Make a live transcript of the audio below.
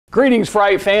Greetings,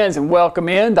 Fright fans, and welcome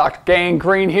in. Dr.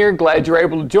 Gangrene here. Glad you're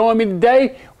able to join me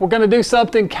today. We're going to do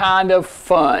something kind of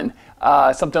fun,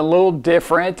 something a little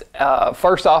different.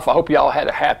 First off, I hope you all had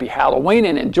a happy Halloween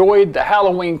and enjoyed the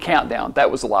Halloween countdown.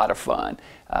 That was a lot of fun.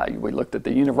 We looked at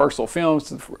the Universal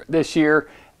films this year,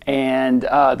 and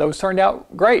those turned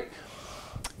out great.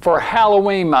 For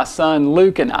Halloween, my son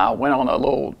Luke and I went on a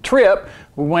little trip.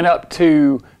 We went up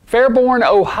to Fairborn,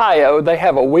 Ohio. They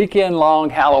have a weekend-long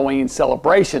Halloween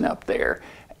celebration up there.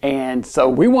 And so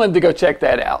we wanted to go check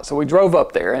that out. So we drove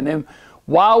up there. And then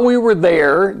while we were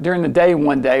there, during the day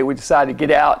one day, we decided to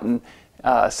get out and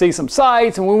see some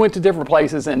sights. And we went to different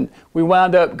places. And we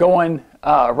wound up going,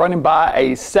 running by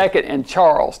a 2nd and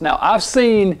Charles. Now, I've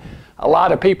seen a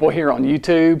lot of people here on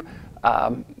YouTube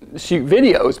shoot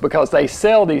videos because they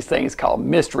sell these things called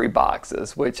mystery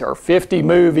boxes, which are 50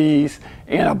 movies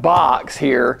in a box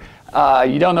here.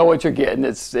 You don't know what you're getting.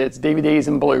 It's DVDs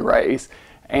and Blu-rays.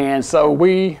 And so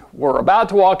we were about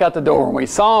to walk out the door and we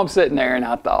saw them sitting there, and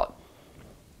I thought,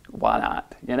 why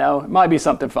not? You know, it might be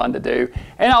something fun to do.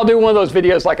 And I'll do one of those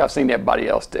videos like I've seen everybody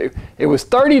else do. It was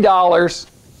 $30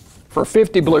 for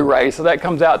 50 Blu-rays, so that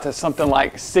comes out to something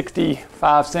like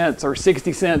 65 cents or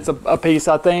 60 cents a piece,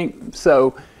 I think.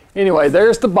 So anyway,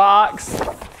 there's the box.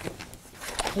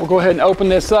 We'll go ahead and open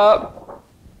this up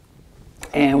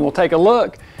and we'll take a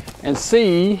look and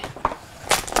see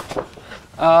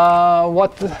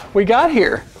what we got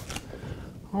here.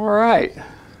 All right.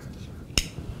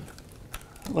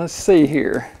 Let's see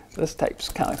here. This tape's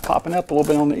kind of popping up a little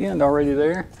bit on the end already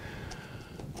there.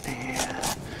 And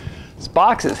this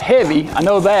box is heavy. I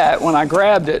know that. When I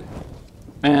grabbed it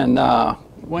and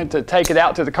went to take it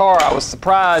out to the car, I was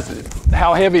surprised at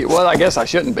how heavy it was. I guess I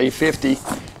shouldn't be, 50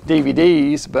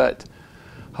 DVDs, but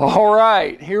all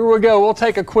right, here we go. We'll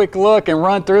take a quick look and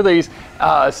run through these.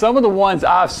 Some of the ones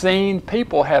I've seen,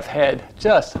 people have had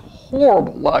just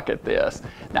horrible luck at this.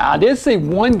 Now, I did see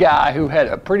one guy who had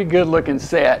a pretty good looking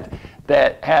set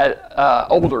that had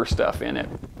older stuff in it,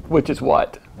 which is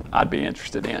what I'd be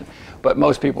interested in. But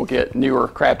most people get newer,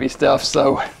 crappy stuff,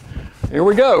 so here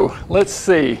we go. Let's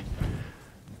see.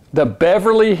 The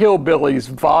Beverly Hillbillies,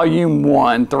 Volume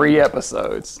 1, 3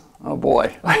 episodes. Oh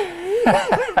boy.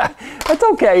 That's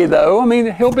okay though. I mean,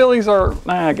 hillbillies are,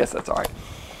 I guess that's all right.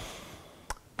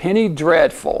 Penny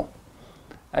Dreadful.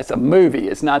 That's a movie.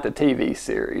 It's not the TV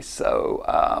series, so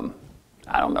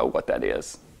I don't know what that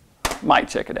is. Might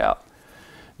check it out.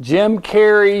 Jim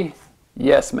Carrey,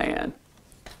 Yes Man.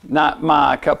 Not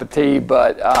my cup of tea,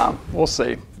 but we'll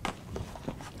see.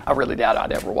 I really doubt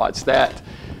I'd ever watch that.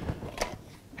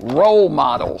 Role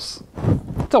Models.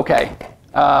 It's okay.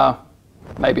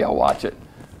 Maybe I'll watch it.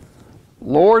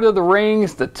 Lord of the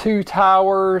Rings, The Two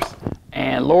Towers,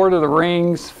 and Lord of the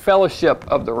Rings, Fellowship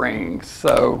of the Rings.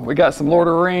 So we got some Lord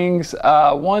of the Rings.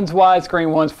 One's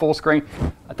widescreen, one's full screen.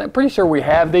 I'm pretty sure we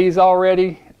have these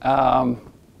already,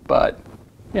 but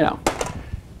you know,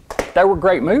 they were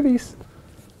great movies.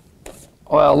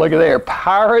 Well, look at there.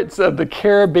 Pirates of the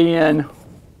Caribbean,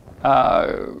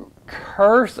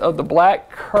 Curse of the Black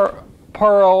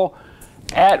Pearl,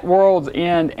 At World's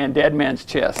End, and Dead Man's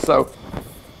Chest. So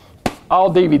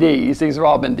all DVDs. These have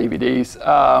all been DVDs.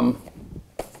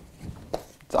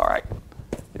 It's all right.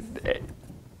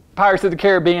 Pirates of the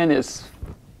Caribbean is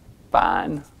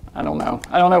fine. I don't know.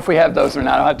 I don't know if we have those or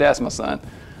not. I'll have to ask my son.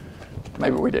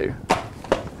 Maybe we do.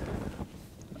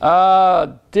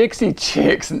 Dixie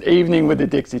Chicks, An Evening with the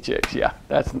Dixie Chicks. Yeah,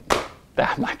 I'm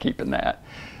not keeping that.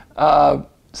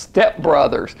 Step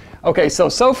Brothers. Okay,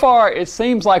 so far it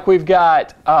seems like we've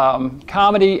got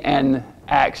comedy and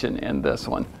action in this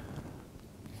one.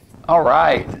 All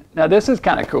right, now this is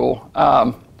kind of cool.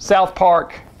 South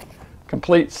Park,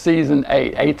 complete season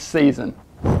 8, 8th season.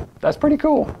 That's pretty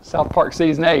cool. South Park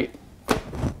season 8.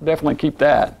 Definitely keep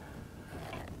that.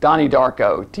 Donnie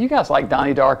Darko. Do you guys like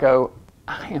Donnie Darko?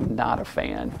 I am not a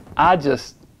fan.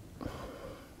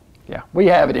 Yeah, we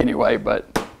have it anyway,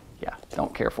 but yeah,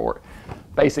 don't care for it.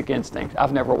 Basic Instinct.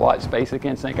 I've never watched Basic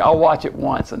Instinct. I'll watch it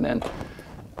once and then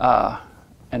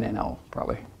I'll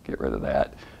probably get rid of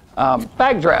that.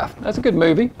 Backdraft. That's a good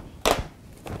movie.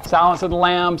 Silence of the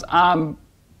Lambs. I'm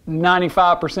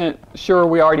 95% sure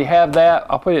we already have that.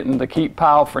 I'll put it in the keep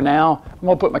pile for now. I'm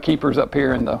gonna put my keepers up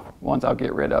here and the ones I'll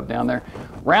get rid of down there.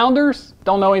 Rounders.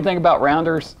 Don't know anything about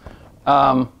Rounders.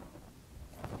 Yeah,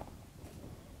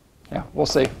 we'll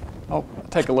see. I'll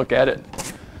take a look at it.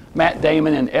 Matt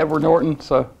Damon and Edward Norton,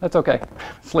 so that's okay.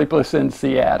 Sleepless in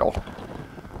Seattle.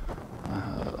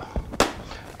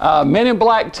 Men in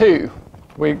Black 2,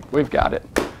 we've got it.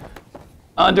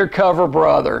 Undercover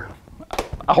Brother,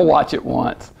 I'll watch it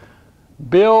once.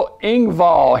 Bill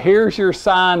Engvall, Here's Your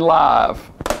Sign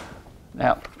Live.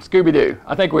 Now, Scooby-Doo.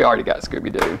 I think we already got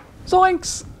Scooby-Doo.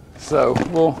 Zoinks! So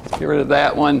we'll get rid of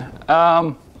that one.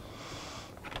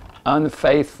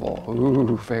 Unfaithful.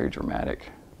 Ooh, very dramatic.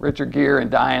 Richard Gere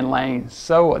and Diane Lane.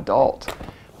 So adult.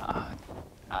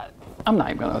 I'm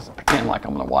not even going to pretend like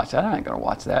I'm going to watch that. I ain't going to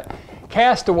watch that.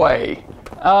 Castaway.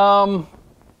 I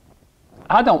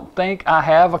don't think I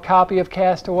have a copy of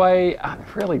Castaway. I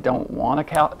really don't want a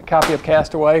copy of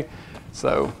Castaway.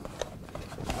 So,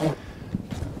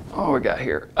 what we got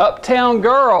here? Uptown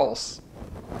Girls.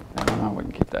 I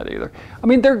wouldn't keep that either. I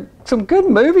mean, there are some good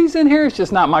movies in here. It's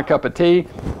just not my cup of tea.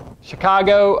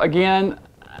 Chicago, again.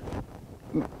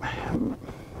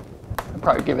 I'd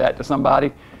probably give that to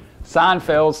somebody.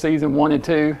 Seinfeld, season 1 and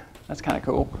 2. That's kind of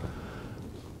cool.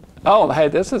 Oh, hey,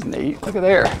 this is neat. Look at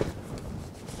there.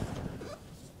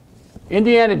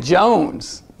 Indiana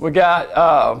Jones. We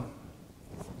got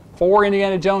 4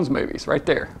 Indiana Jones movies right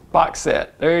there. Box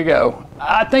set. There you go.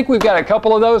 I think we've got a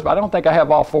couple of those, but I don't think I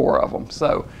have all 4 of them.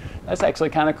 So that's actually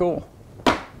kind of cool.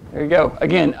 There you go.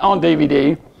 Again, on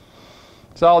DVD.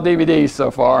 It's all DVDs so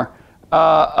far.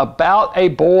 About a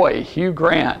Boy, Hugh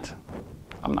Grant.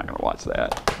 I'm not going to watch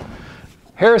that.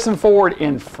 Harrison Ford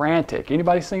in Frantic.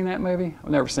 Anybody seen that movie? I've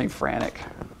never seen Frantic.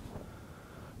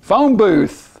 Phone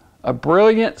Booth, a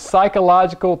brilliant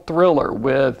psychological thriller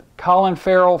with Colin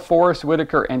Farrell, Forrest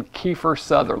Whitaker, and Kiefer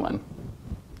Sutherland.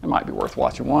 It might be worth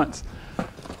watching once.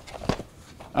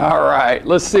 All right,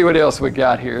 let's see what else we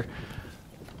got here.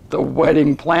 The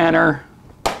Wedding Planner.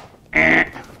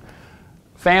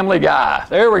 Family Guy.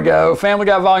 There we go. Family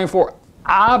Guy Volume 4.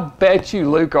 I bet you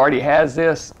Luke already has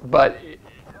this, but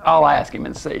I'll ask him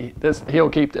and see. He'll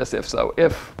keep this if so.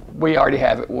 If we already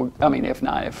have it, if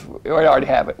not, if we already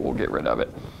have it, we'll get rid of it.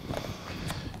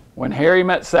 When Harry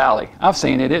Met Sally. I've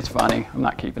seen it. It's funny. I'm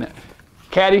not keeping it.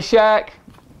 Caddyshack.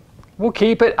 We'll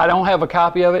keep it. I don't have a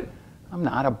copy of it. I'm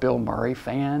not a Bill Murray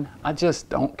fan. I just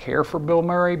don't care for Bill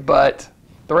Murray, but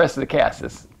the rest of the cast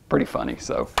is pretty funny,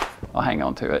 so I'll hang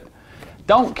on to it.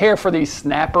 Don't care for these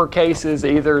snapper cases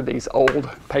either, these old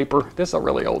paper. This is a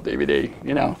really old DVD,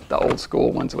 you know, the old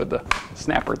school ones with the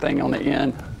snapper thing on the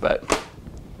end, but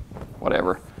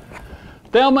whatever.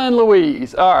 Thelma and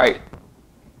Louise. All right.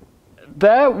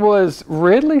 That was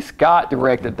Ridley Scott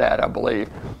directed that, I believe.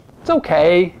 It's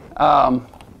okay.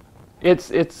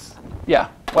 Yeah,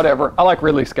 whatever. I like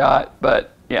Ridley Scott,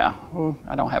 but yeah,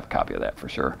 I don't have a copy of that for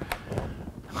sure.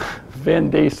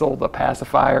 Vin Diesel, The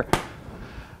Pacifier.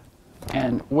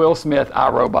 And Will Smith,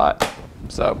 iRobot.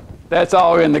 So that's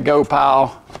all in the go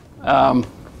pile.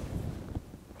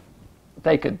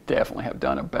 They could definitely have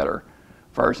done a better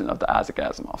version of the Isaac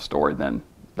Asimov story than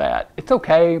that. It's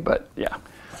okay, but yeah.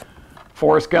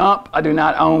 Forrest Gump. I do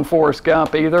not own Forrest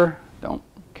Gump either. Don't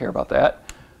care about that.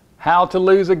 How to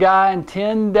Lose a Guy in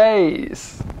 10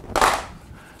 Days.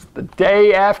 The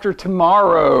Day After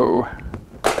Tomorrow.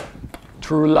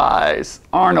 True Lies.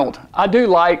 Arnold. I do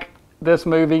like this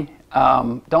movie.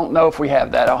 Don't know if we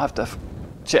have that. I'll have to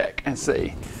check and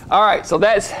see. All right, so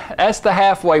that's the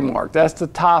halfway mark. That's the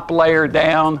top layer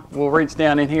down. We'll reach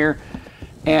down in here.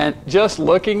 And just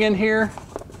looking in here,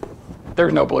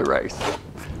 there's no Blu-rays.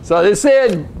 So it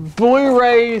said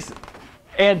Blu-rays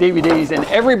and DVDs, and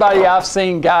everybody I've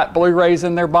seen got Blu-rays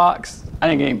in their box. I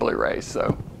didn't get any Blu-rays,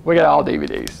 so we got all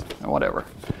DVDs or whatever.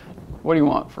 What do you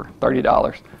want for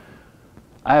 $30?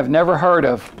 I have never heard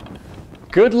of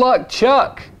Good Luck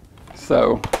Chuck.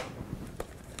 So,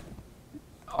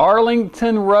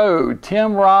 Arlington Road,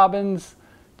 Tim Robbins,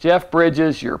 Jeff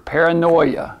Bridges, Your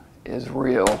Paranoia Is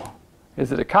Real.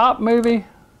 Is it a cop movie?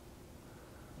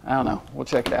 I don't know. We'll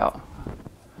check it out.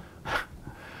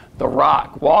 The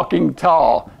Rock, Walking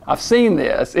Tall. I've seen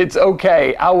this. It's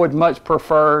okay. I would much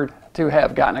prefer to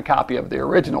have gotten a copy of the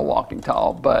original Walking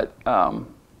Tall, but I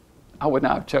would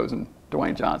not have chosen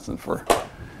Dwayne Johnson for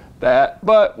that,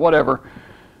 but whatever.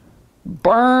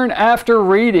 Burn After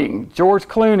Reading, George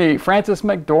Clooney, Frances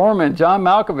McDormand, John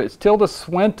Malkovich, Tilda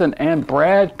Swinton, and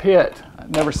Brad Pitt. I've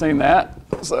never seen that,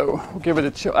 so we'll give it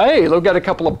a chill. Hey, we've got a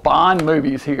couple of Bond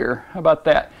movies here. How about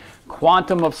that?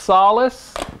 Quantum of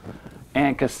Solace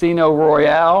and Casino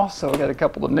Royale. So we've got a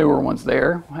couple of newer ones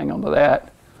there. Hang on to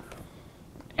that.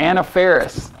 Anna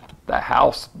Faris, The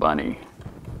House Bunny.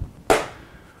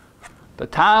 The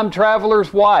Time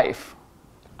Traveler's Wife.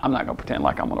 I'm not going to pretend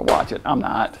like I'm going to watch it. I'm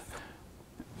not.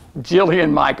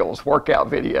 Jillian Michaels, workout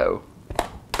video.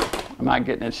 I'm not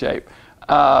getting in shape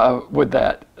with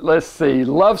that. Let's see.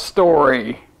 Love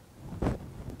Story.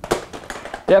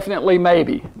 Definitely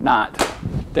maybe not.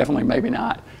 Definitely maybe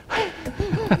not.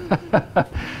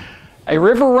 A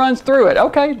River Runs Through It.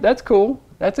 Okay, that's cool.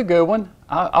 That's a good one.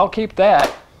 I'll keep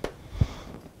that.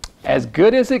 As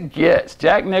Good as It Gets.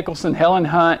 Jack Nicholson, Helen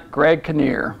Hunt, Greg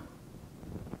Kinnear.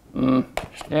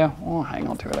 Yeah, we'll hang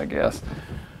on to it, I guess.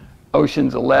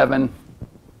 Ocean's 11.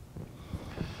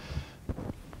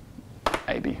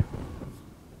 Maybe.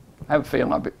 I have a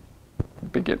feeling I'll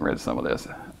be getting rid of some of this.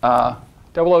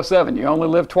 007, You Only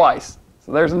Live Twice.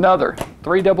 So there's another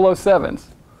 3 007s.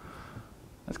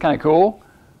 That's kind of cool.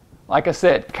 Like I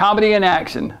said, comedy and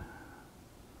action.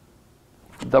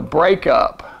 The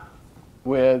Breakup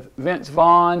with Vince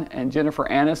Vaughn and Jennifer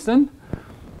Aniston.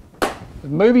 There's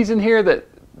movies in here that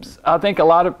I think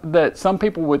that some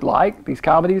people would like, these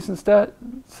comedies and stuff.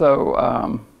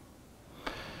 So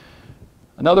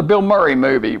another Bill Murray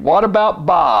movie, What About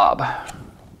Bob?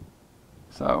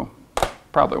 So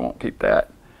probably won't keep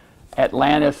that.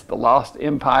 Atlantis, The Lost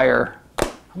Empire.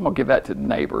 I'm gonna give that to the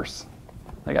neighbors.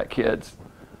 They got kids.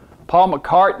 Paul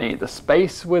McCartney, The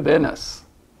Space Within Us.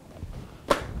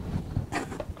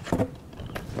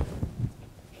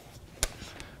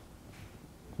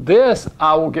 This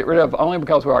I will get rid of only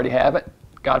because we already have it.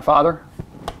 Godfather,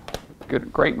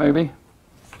 great movie.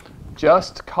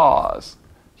 Just Cause,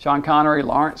 Sean Connery,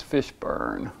 Lawrence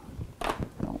Fishburne.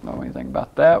 Don't know anything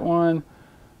about that one.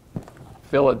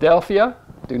 Philadelphia,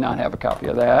 do not have a copy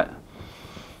of that.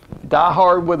 Die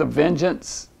Hard with a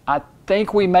Vengeance, I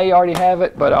think we may already have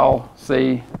it, but I'll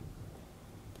see.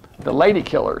 The Lady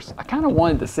Killers, I kind of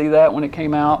wanted to see that when it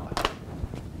came out.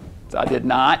 I did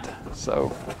not,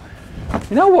 so.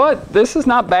 You know what? This is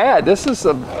not bad. This is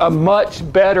a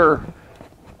much better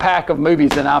pack of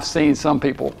movies than I've seen some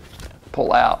people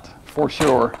pull out, for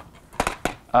sure.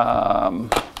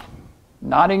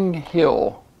 Notting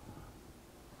Hill.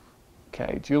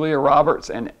 Okay, Julia Roberts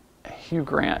and Hugh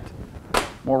Grant.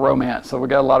 More romance. So we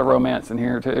got a lot of romance in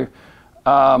here too.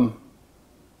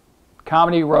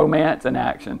 Comedy, romance, and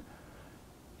action.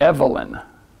 Evelyn.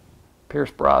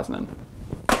 Pierce Brosnan.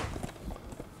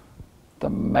 The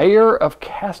Mayor of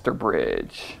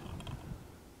Casterbridge.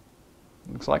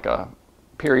 Looks like a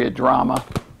period drama.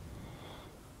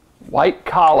 White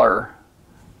Collar.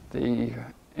 The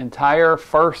entire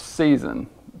first season.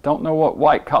 Don't know what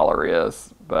White Collar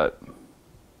is, but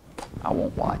I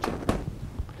won't watch it.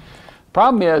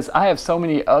 Problem is, I have so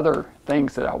many other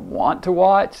things that I want to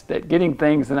watch that getting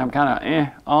things that I'm kind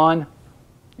of on,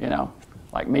 you know,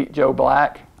 like Meet Joe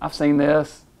Black. I've seen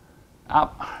this.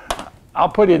 I'll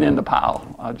put it in the pile.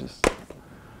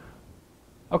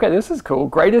 Okay, this is cool.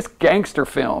 Greatest Gangster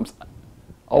Films.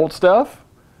 Old stuff.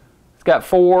 It's got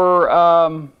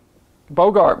 4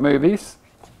 Bogart movies.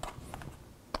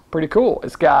 Pretty cool.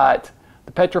 It's got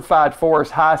The Petrified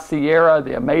Forest, High Sierra,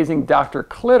 The Amazing Dr.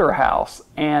 Clitterhouse,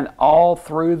 and All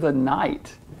Through the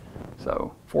Night.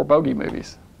 So, 4 bogey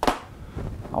movies.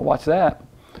 I'll watch that.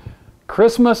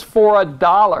 Christmas for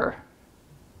 $1.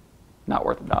 Not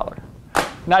worth $1.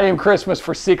 Not even Christmas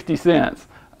for 60 cents.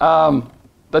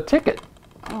 The Ticket.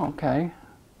 Oh, okay.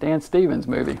 Dan Stevens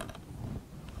movie.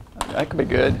 That could be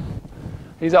good.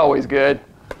 He's always good.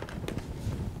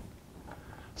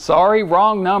 Sorry,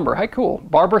 Wrong Number. Hey, cool.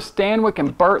 Barbara Stanwyck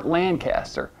and Burt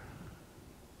Lancaster.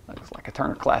 Looks like a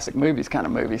Turner Classic Movies kind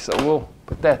of movie, so we'll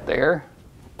put that there.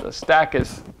 The stack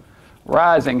is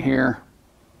rising here.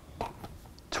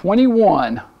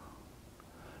 21.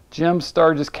 Jim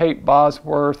Sturgis, Kate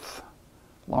Bosworth,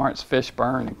 Lawrence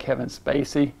Fishburne, and Kevin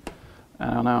Spacey.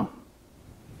 I don't know.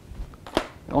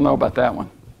 Don't know about that one.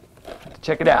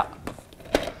 Check it out.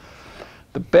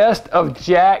 The Best of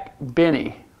Jack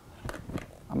Benny.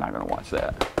 I'm not going to watch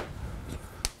that.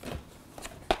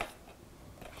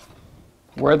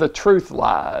 Where the Truth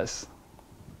Lies.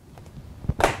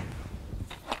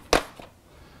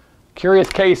 Curious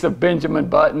Case of Benjamin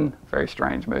Button. Very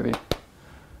strange movie.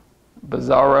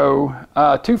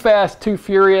 Bizarro. Too Fast, Too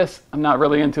Furious. I'm not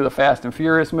really into the Fast and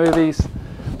Furious movies.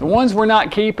 The ones we're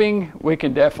not keeping, we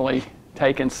can definitely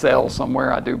take and sell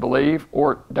somewhere, I do believe,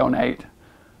 or donate.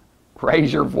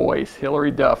 Raise Your Voice, Hilary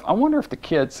Duff. I wonder if the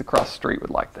kids across the street would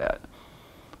like that.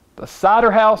 The Cider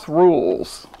House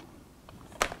Rules.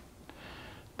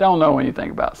 Don't know anything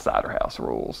about Cider House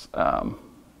Rules. I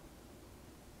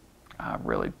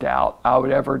really doubt I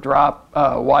would ever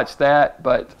watch that,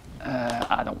 but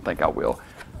I don't think I will.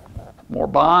 More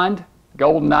Bond,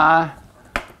 GoldenEye.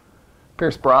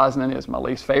 Pierce Brosnan is my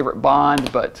least favorite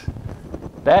Bond, but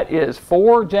that is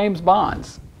 4 James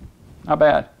Bonds. Not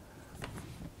bad.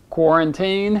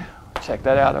 Quarantine, check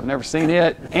that out. I've never seen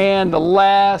it. And the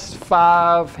last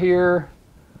 5 here,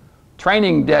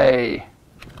 Training Day.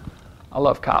 I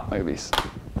love cop movies.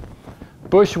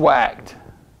 Bushwhacked.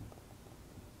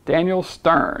 Daniel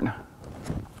Stern.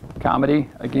 Comedy,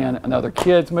 again, another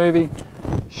kids movie.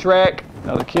 Shrek,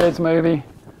 another kids movie.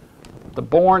 The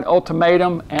Bourne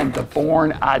Ultimatum and The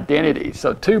Bourne Identity.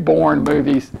 So 2 Bourne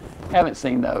movies. Haven't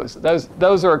seen those.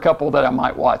 Those are a couple that I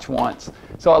might watch once.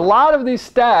 So a lot of these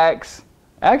stacks,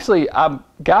 actually I've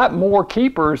got more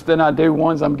keepers than I do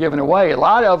ones I'm giving away. A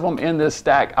lot of them in this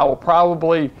stack I will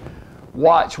probably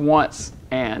watch once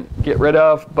and get rid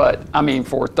of, but I mean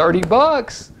for 30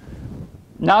 bucks,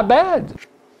 not bad.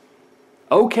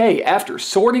 Okay, after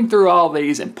sorting through all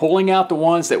these and pulling out the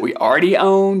ones that we already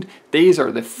owned, these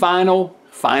are the final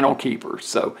keepers.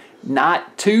 So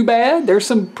not too bad. There's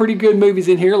some pretty good movies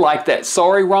in here, like that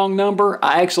Sorry Wrong Number.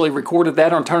 I actually recorded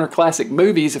that on Turner Classic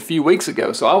Movies a few weeks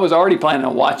ago, so I was already planning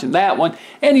on watching that one.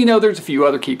 And you know, there's a few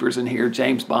other keepers in here,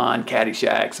 James Bond,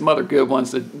 Caddyshack, some other good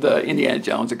ones. The Indiana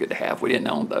Jones are good to have. We didn't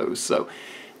own those, so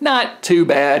not too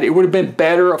bad. It would have been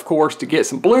better, of course, to get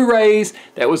some Blu-rays.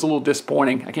 That was a little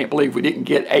disappointing. I can't believe we didn't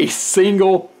get a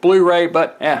single Blu-ray,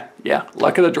 but yeah,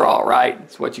 luck of the draw, right?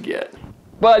 That's what you get.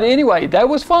 But anyway, that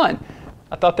was fun.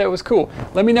 I thought that was cool.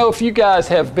 Let me know if you guys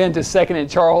have been to Second and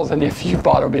Charles and if you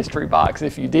bought a mystery box,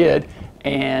 if you did.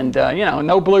 And, you know,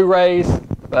 no Blu-rays,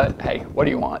 but hey, what do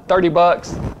you want? 30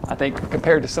 bucks. I think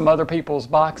compared to some other people's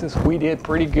boxes, we did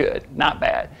pretty good. Not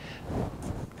bad.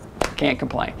 Can't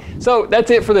complain. So that's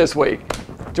it for this week.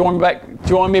 Join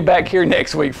me back here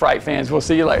next week, Fright fans. We'll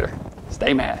see you later.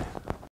 Stay mad.